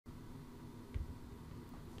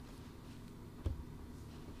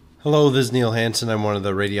Hello, this is Neil Hansen. I'm one of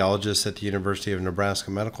the radiologists at the University of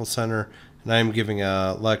Nebraska Medical Center, and I'm giving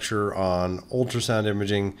a lecture on ultrasound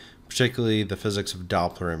imaging, particularly the physics of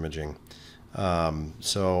Doppler imaging.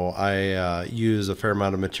 So I use a fair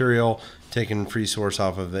amount of material taken free source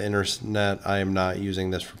off of the internet. I am not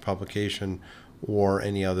using this for publication or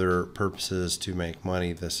any other purposes to make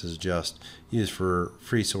money. This is just used for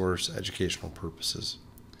free source educational purposes.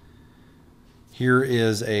 Here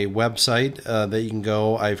is a website that you can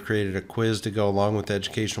go. I've created a quiz to go along with the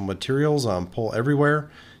educational materials on Pull Everywhere.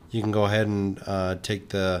 You can go ahead and take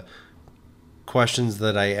the questions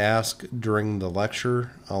that I ask during the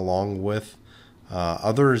lecture along with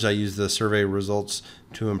others. I use the survey results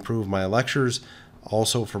to improve my lectures.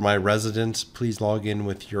 Also, for my residents, please log in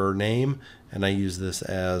with your name, and I use this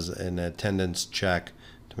as an attendance check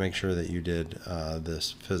to make sure that you did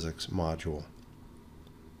this physics module.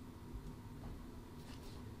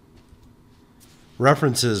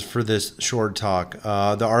 References for this short talk: the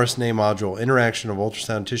RSNA module, Interaction of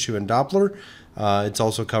Ultrasound Tissue and Doppler. It's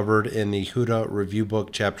also covered in the Huda Review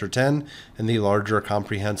Book, Chapter 10, and the larger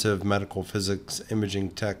Comprehensive Medical Physics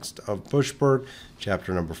Imaging Text of Bushberg,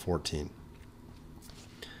 Chapter number 14.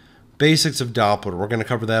 Basics of Doppler. We're going to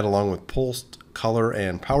cover that along with pulsed, color,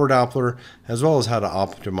 and power Doppler, as well as how to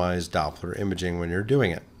optimize Doppler imaging when you're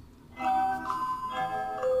doing it.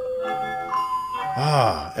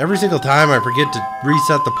 Every single time I forget to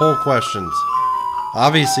reset the poll questions.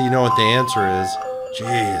 Obviously, you know what the answer is.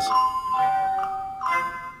 Jeez.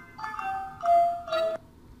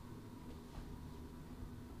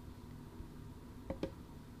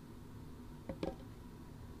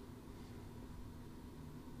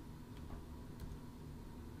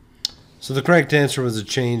 So the correct answer was a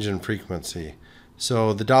change in frequency.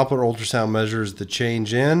 So the Doppler ultrasound measures the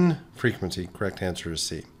change in frequency. Correct answer is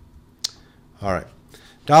C. All right.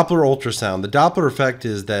 Doppler ultrasound. The Doppler effect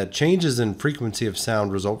is that changes in frequency of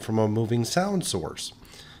sound result from a moving sound source.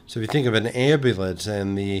 So if you think of an ambulance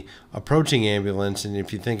and the approaching ambulance, and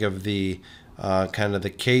if you think of the kind of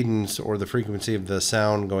the cadence or the frequency of the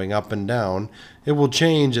sound going up and down, it will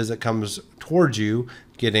change as it comes towards you,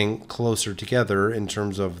 getting closer together in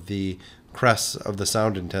terms of the crests of the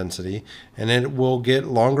sound intensity, and it will get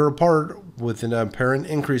longer apart with an apparent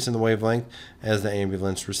increase in the wavelength as the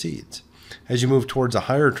ambulance recedes. As you move towards a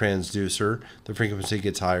higher transducer, the frequency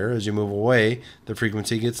gets higher. As you move away, the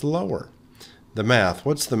frequency gets lower. The math.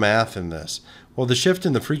 What's the math in this? Well, the shift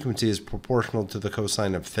in the frequency is proportional to the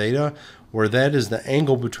cosine of theta, where that is the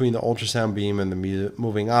angle between the ultrasound beam and the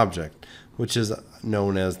moving object, which is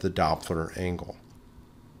known as the Doppler angle.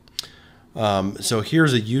 So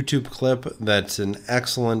here's a YouTube clip that's an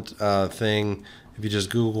excellent thing. If you just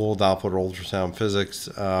Google Doppler ultrasound physics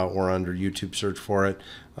or under YouTube search for it,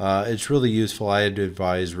 it's really useful. I had to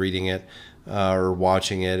advise reading it or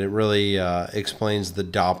watching it. It really explains the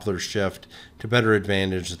Doppler shift to better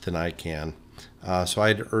advantage than I can. So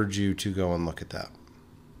I'd urge you to go and look at that.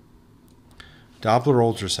 Doppler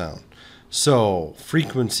ultrasound. So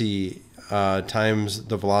frequency times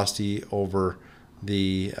the velocity over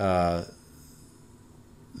the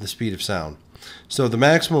speed of sound. So the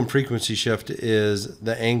maximum frequency shift is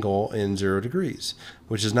the angle in 0 degrees,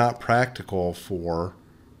 which is not practical for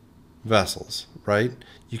vessels, right?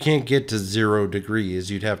 You can't get to 0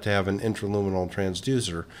 degrees. You'd have to have an intraluminal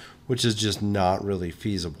transducer, which is just not really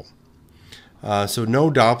feasible. So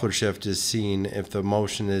no Doppler shift is seen if the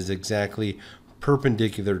motion is exactly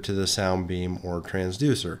perpendicular to the sound beam or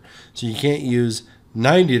transducer. So you can't use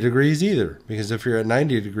 90 degrees either, because if you're at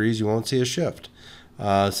 90 degrees, you won't see a shift.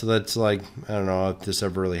 So that's like, I don't know if this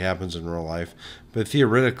ever really happens in real life, but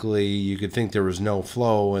theoretically you could think there was no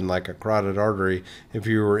flow in like a carotid artery if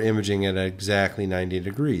you were imaging at exactly 90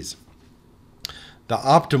 degrees. The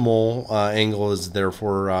optimal angle is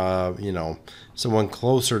therefore, someone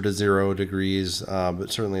closer to 0 degrees,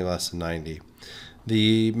 but certainly less than 90.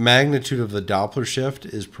 The magnitude of the Doppler shift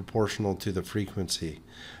is proportional to the frequency.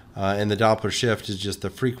 And the Doppler shift is just the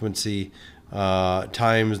frequency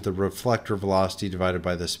times the reflector velocity divided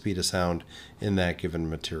by the speed of sound in that given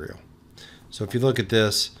material. So if you look at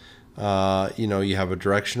this, you have a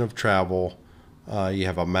direction of travel. You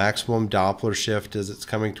have a maximum Doppler shift as it's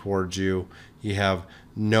coming towards you. You have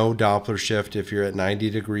no Doppler shift if you're at 90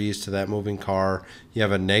 degrees to that moving car. You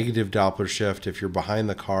have a negative Doppler shift if you're behind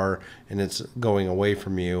the car and it's going away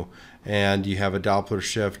from you. And you have a Doppler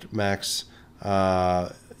shift max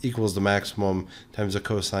equals the maximum times the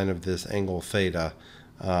cosine of this angle theta.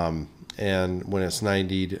 And when it's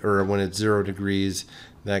 0 degrees,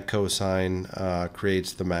 that cosine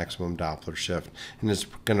creates the maximum Doppler shift, and it's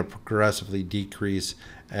going to progressively decrease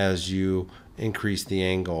as you increase the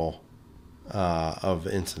angle of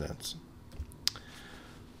incidence.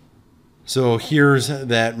 So here's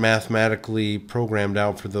that mathematically programmed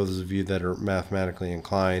out for those of you that are mathematically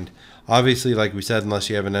inclined. Obviously, like we said, unless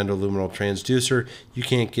you have an endoluminal transducer, you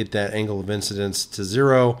can't get that angle of incidence to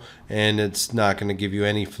 0, and it's not going to give you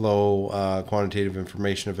any flow quantitative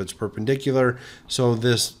information if it's perpendicular. So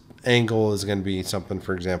this angle is going to be something,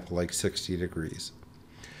 for example, like 60 degrees.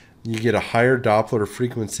 You get a higher Doppler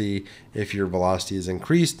frequency if your velocity is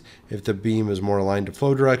increased, if the beam is more aligned to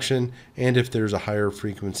flow direction, and if there's a higher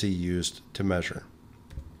frequency used to measure.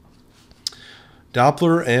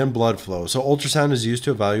 Doppler and blood flow. So ultrasound is used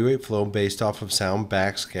to evaluate flow based off of sound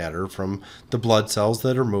backscatter from the blood cells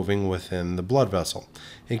that are moving within the blood vessel.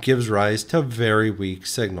 It gives rise to very weak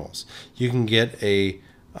signals. You can get a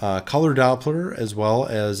color Doppler as well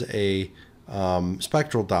as a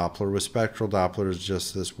spectral Doppler. With spectral Doppler is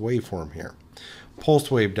just this waveform here.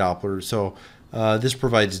 Pulse wave Doppler. So this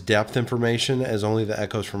provides depth information, as only the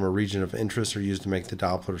echoes from a region of interest are used to make the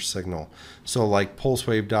Doppler signal. So like pulse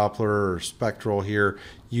wave Doppler or spectral here,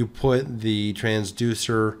 you put the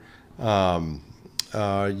transducer,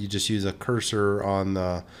 you just use a cursor on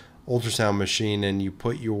the ultrasound machine and you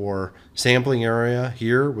put your sampling area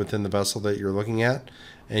here within the vessel that you're looking at,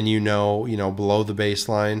 and you know below the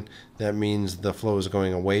baseline, that means the flow is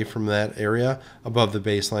going away from that area. Above the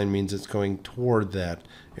baseline means it's going toward that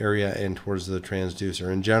area and towards the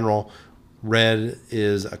transducer. In general, red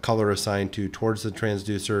is a color assigned to towards the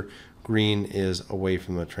transducer, green is away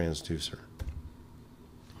from the transducer.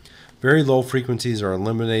 Very low frequencies are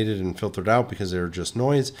eliminated and filtered out because they're just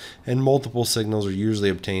noise, and multiple signals are usually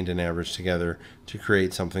obtained and averaged together to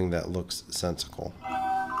create something that looks sensical.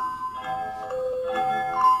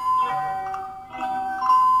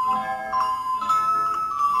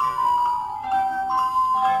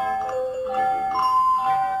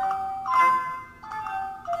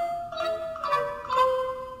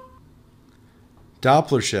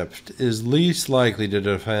 Doppler shift is least likely to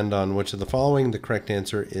depend on which of the following. The correct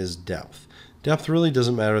answer is depth. Depth really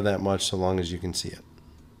doesn't matter that much so long as you can see it.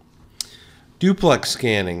 Duplex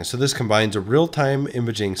scanning. So this combines a real-time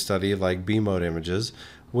imaging study like B-mode images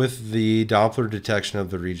with the Doppler detection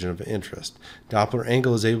of the region of interest. Doppler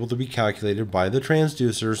angle is able to be calculated by the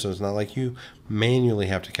transducer, so it's not like you manually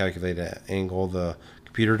have to calculate an angle. The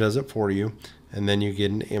computer does it for you. And then you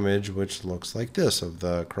get an image which looks like this of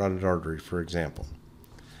the carotid artery, for example.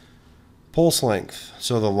 Pulse length.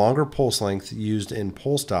 So the longer pulse length used in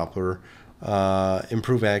pulse Doppler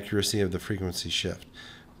improve accuracy of the frequency shift,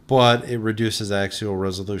 but it reduces axial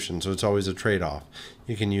resolution, so it's always a trade-off.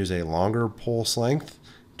 You can use a longer pulse length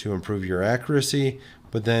to improve your accuracy,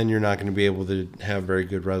 but then you're not going to be able to have very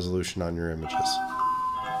good resolution on your images.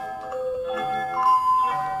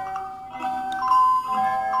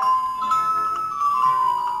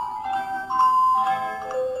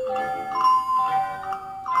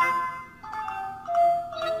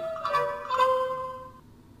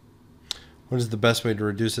 What is the best way to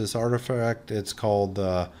reduce this artifact? It's called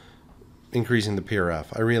increasing the PRF.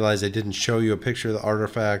 I realized I didn't show you a picture of the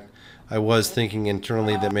artifact. I was thinking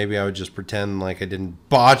internally that maybe I would just pretend like I didn't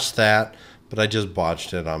botch that, but I just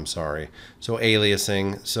botched it. I'm sorry. So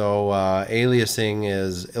aliasing. So aliasing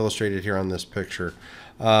is illustrated here on this picture.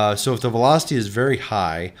 So if the velocity is very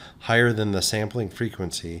high, higher than the sampling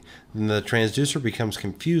frequency, then the transducer becomes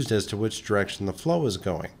confused as to which direction the flow is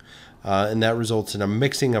going. And that results in a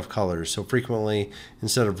mixing of colors. So frequently,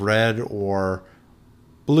 instead of red or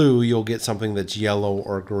blue, you'll get something that's yellow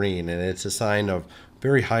or green, and it's a sign of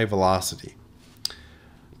very high velocity.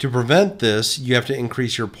 To prevent this, you have to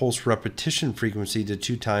increase your pulse repetition frequency to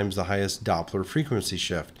 2 times the highest Doppler frequency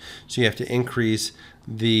shift. So you have to increase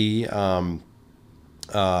the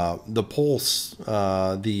pulse,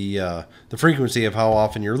 the frequency of how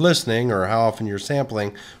often you're listening or how often you're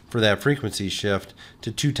sampling for that frequency shift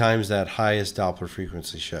to 2 times that highest Doppler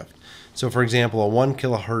frequency shift. So for example, a 1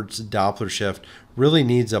 kilohertz Doppler shift really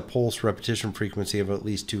needs a pulse repetition frequency of at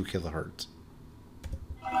least 2 kilohertz.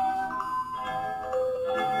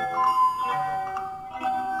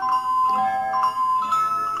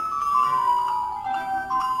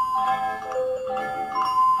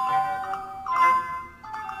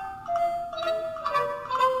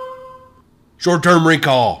 Short-term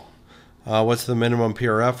recall. What's the minimum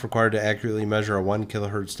PRF required to accurately measure a 1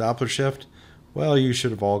 kilohertz Doppler shift? Well, you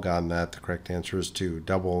should have all gotten that. The correct answer is to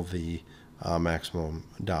double the maximum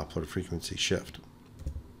Doppler frequency shift.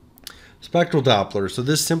 Spectral Doppler. So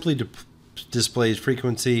this simply displays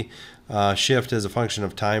frequency shift as a function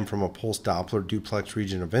of time from a pulse Doppler duplex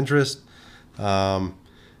region of interest. And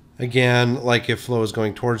Again, like if flow is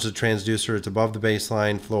going towards the transducer, it's above the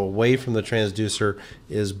baseline. Flow away from the transducer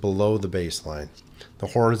is below the baseline. The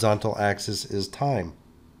horizontal axis is time.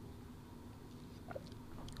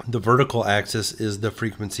 The vertical axis is the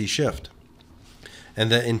frequency shift.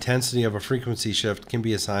 And the intensity of a frequency shift can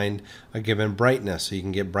be assigned a given brightness, so you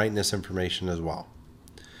can get brightness information as well.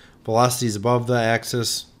 Velocity is above the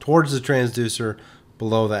axis towards the transducer,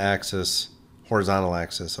 below the axis, horizontal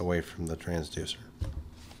axis, away from the transducer.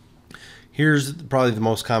 Here's probably the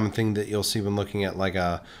most common thing that you'll see when looking at like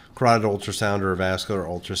a carotid ultrasound or a vascular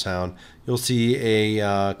ultrasound. You'll see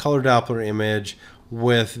a color Doppler image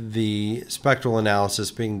with the spectral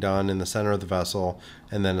analysis being done in the center of the vessel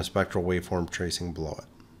and then a spectral waveform tracing below it.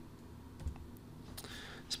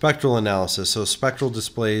 Spectral analysis. So spectral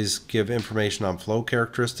displays give information on flow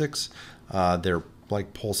characteristics. They're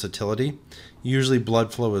like pulsatility. Usually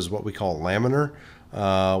blood flow is what we call laminar,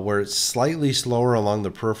 where it's slightly slower along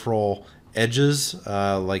the peripheral edges,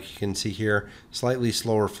 like you can see here, slightly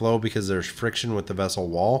slower flow because there's friction with the vessel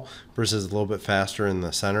wall versus a little bit faster in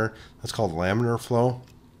the center. That's called laminar flow.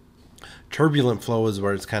 Turbulent flow is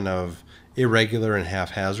where it's kind of irregular and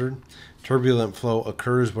haphazard. Turbulent flow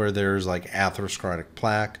occurs where there's like atherosclerotic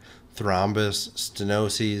plaque, thrombus,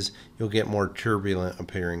 stenoses. You'll get more turbulent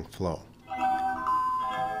appearing flow.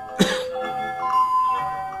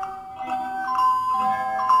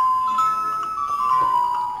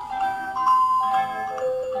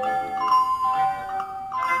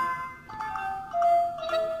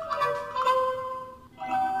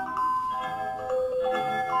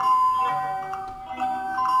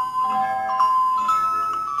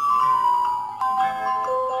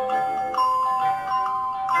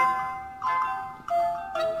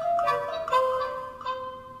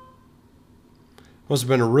 Must have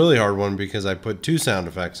been a really hard one because I put two sound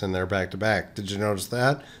effects in there back to back. Did you notice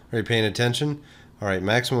that? Are you paying attention? All right,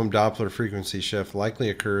 maximum Doppler frequency shift likely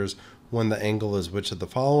occurs when the angle is which of the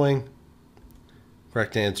following?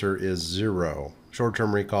 Correct answer is 0.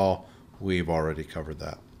 Short-term recall, we've already covered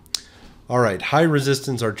that. All right, high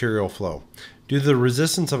resistance arterial flow. Due to the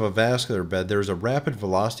resistance of a vascular bed, there is a rapid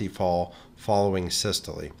velocity fall following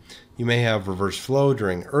systole. You may have reverse flow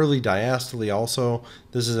during early diastole also.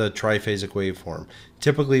 This is a triphasic waveform.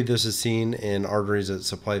 Typically, this is seen in arteries that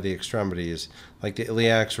supply the extremities, like the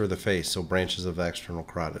iliacs or the face, so branches of the external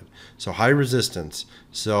carotid. So high resistance.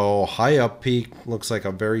 So high up peak looks like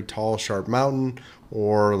a very tall, sharp mountain,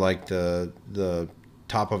 or like the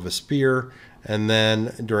top of a spear. And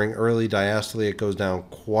then during early diastole, it goes down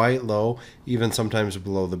quite low, even sometimes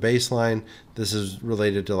below the baseline. This is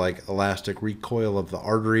related to like elastic recoil of the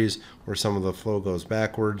arteries, where some of the flow goes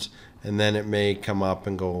backwards, and then it may come up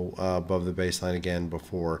and go above the baseline again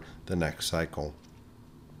before the next cycle.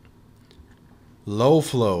 Low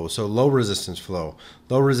flow, so low resistance flow.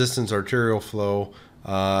 Low resistance arterial flow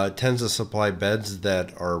tends to supply beds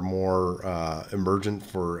that are more emergent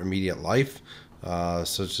for immediate life,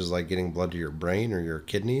 such as like getting blood to your brain or your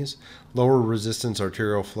kidneys. Lower resistance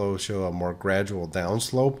arterial flow show a more gradual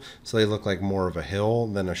downslope, so they look like more of a hill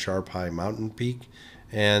than a sharp high mountain peak.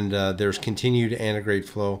 And there's continued antegrade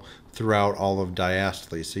flow throughout all of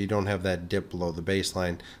diastole, so you don't have that dip below the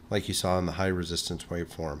baseline like you saw in the high resistance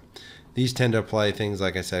waveform. These tend to apply things,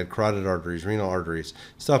 like I said, carotid arteries, renal arteries,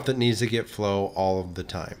 stuff that needs to get flow all of the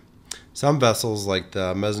time. Some vessels, like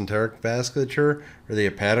the mesenteric vasculature or the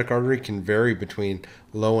hepatic artery, can vary between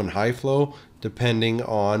low and high flow depending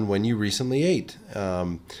on when you recently ate.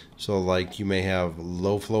 So like you may have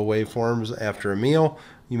low flow waveforms after a meal.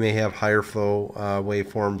 You may have higher flow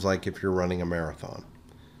waveforms like if you're running a marathon.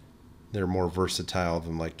 They're more versatile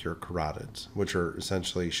than like your carotids, which are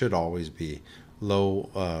essentially should always be low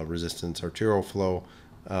resistance arterial flow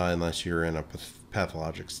unless you're in a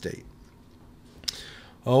pathologic state.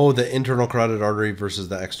 Oh, the internal carotid artery versus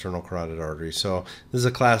the external carotid artery. So this is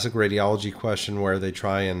a classic radiology question where they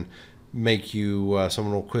try and make you,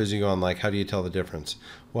 someone will quiz you on like, how do you tell the difference?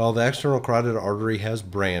 Well, the external carotid artery has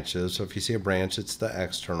branches. So if you see a branch, it's the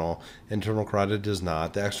external. Internal carotid does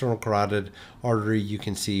not. The external carotid artery, you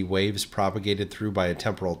can see waves propagated through by a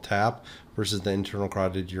temporal tap versus the internal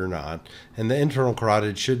carotid, you're not. And the internal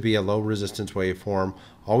carotid should be a low resistance waveform,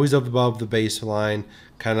 always above the baseline,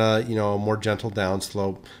 kind of, you know, a more gentle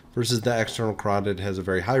downslope, versus the external carotid has a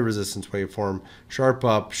very high resistance waveform, sharp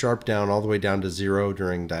up, sharp down, all the way down to 0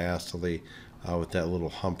 during diastole, with that little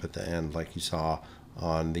hump at the end like you saw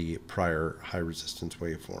on the prior high resistance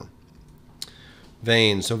waveform.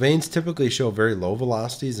 Veins. So veins typically show very low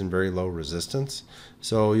velocities and very low resistance.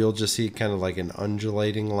 So you'll just see kind of like an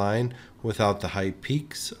undulating line without the high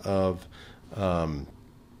peaks of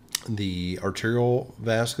the arterial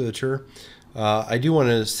vasculature. I do want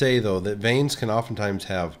to say, though, that veins can oftentimes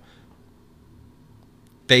have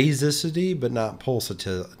phasicity but not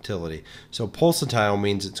pulsatility. So pulsatile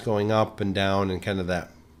means it's going up and down in kind of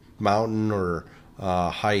that mountain or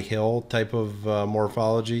high hill type of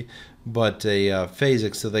morphology, but a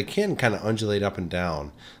phasic, so they can kind of undulate up and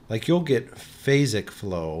down. Like you'll get phasic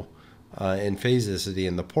flow and phasicity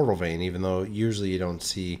in the portal vein, even though usually you don't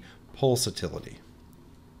see pulsatility.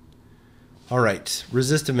 All right,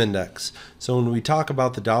 resistive index. So when we talk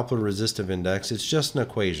about the Doppler resistive index, it's just an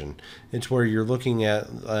equation. It's where you're looking at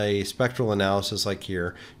a spectral analysis like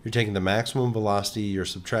here. You're taking the maximum velocity, you're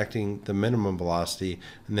subtracting the minimum velocity,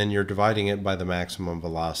 and then you're dividing it by the maximum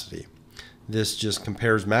velocity. This just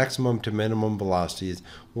compares maximum to minimum velocities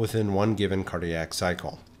within one given cardiac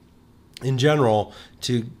cycle. In general,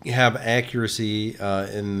 to have accuracy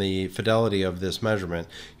in the fidelity of this measurement,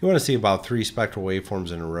 you want to see about 3 spectral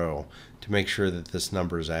waveforms in a row to make sure that this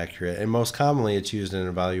number is accurate. And most commonly it's used in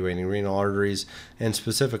evaluating renal arteries, and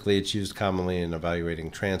specifically it's used commonly in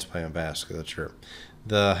evaluating transplant vasculature.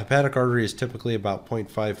 The hepatic artery is typically about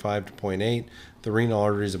 0.55 to 0.8. The renal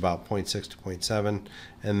artery is about 0.6 to 0.7.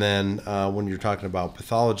 And then when you're talking about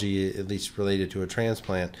pathology, at least related to a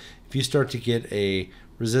transplant, if you start to get a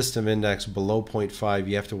resistive index below 0.5,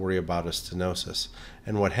 you have to worry about a stenosis.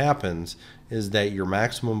 And what happens is that your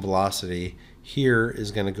maximum velocity here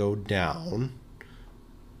is going to go down.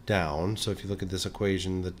 So if you look at this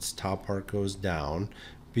equation, the top part goes down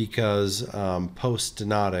because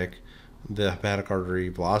post-stenotic, the hepatic artery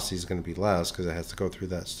velocity is going to be less because it has to go through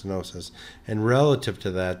that stenosis. And relative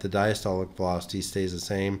to that, the diastolic velocity stays the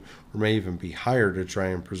same or may even be higher to try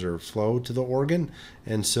and preserve flow to the organ.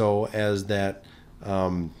 And so as that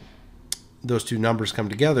those two numbers come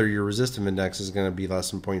together, your resistive index is going to be less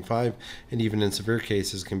than 0.5, and even in severe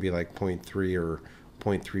cases can be like 0.3 or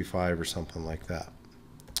 0.35 or something like that.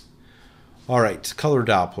 All right, color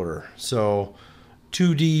Doppler. So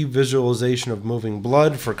 2D visualization of moving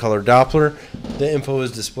blood for color Doppler. The info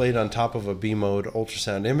is displayed on top of a B-mode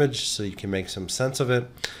ultrasound image so you can make some sense of it,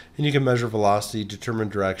 and you can measure velocity, determine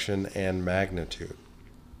direction, and magnitude.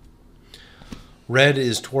 Red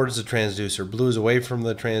is towards the transducer, blue is away from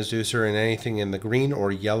the transducer, and anything in the green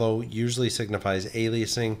or yellow usually signifies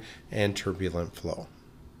aliasing and turbulent flow.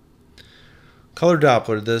 Color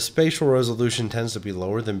Doppler, the spatial resolution tends to be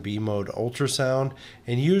lower than B-mode ultrasound,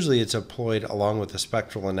 and usually it's employed along with the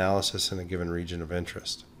spectral analysis in a given region of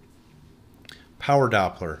interest. Power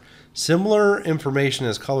Doppler, similar information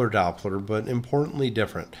as color Doppler, but importantly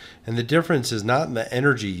different. And the difference is not in the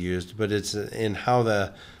energy used, but it's in how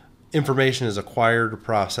the information is acquired,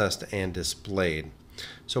 processed, and displayed.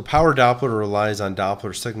 So power Doppler relies on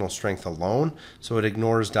Doppler signal strength alone, so it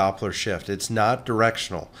ignores Doppler shift. It's not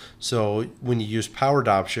directional. So when you use power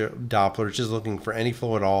Doppler, it's just looking for any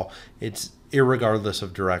flow at all. It's irregardless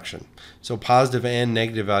of direction. So positive and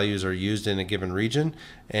negative values are used in a given region,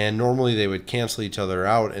 and normally they would cancel each other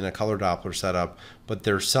out in a color Doppler setup, but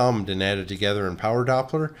they're summed and added together in power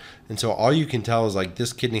Doppler. And so all you can tell is like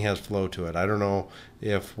this kidney has flow to it. I don't know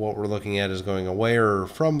if what we're looking at is going away or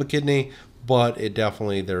from the kidney, but it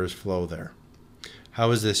definitely, there is flow there. How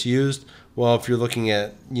is this used? Well, if you're looking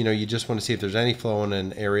at, you just want to see if there's any flow in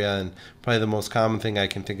an area, and probably the most common thing I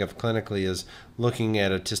can think of clinically is looking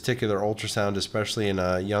at a testicular ultrasound, especially in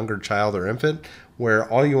a younger child or infant, where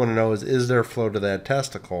all you want to know is there flow to that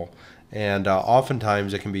testicle? And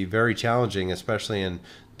oftentimes it can be very challenging, especially in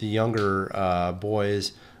the younger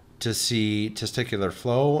boys, to see testicular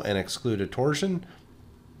flow and exclude a torsion,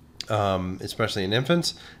 especially in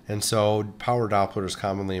infants. And so power Doppler is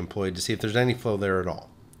commonly employed to see if there's any flow there at all.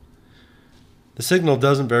 The signal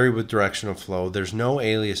doesn't vary with direction of flow. There's no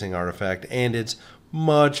aliasing artifact, and it's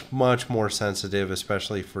much, much more sensitive,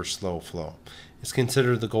 especially for slow flow. It's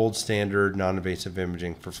considered the gold standard non-invasive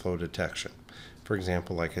imaging for flow detection. For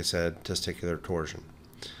example, like I said, testicular torsion.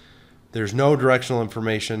 There's no directional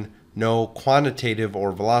information, no quantitative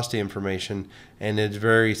or velocity information, and it's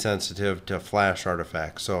very sensitive to flash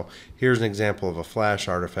artifacts. So here's an example of a flash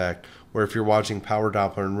artifact where if you're watching power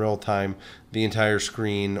Doppler in real time, the entire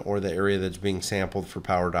screen or the area that's being sampled for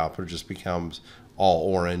power Doppler just becomes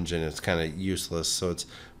all orange and it's kind of useless. So it's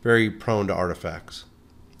very prone to artifacts.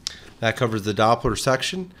 That covers the Doppler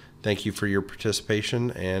section. Thank you for your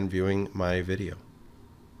participation and viewing my video.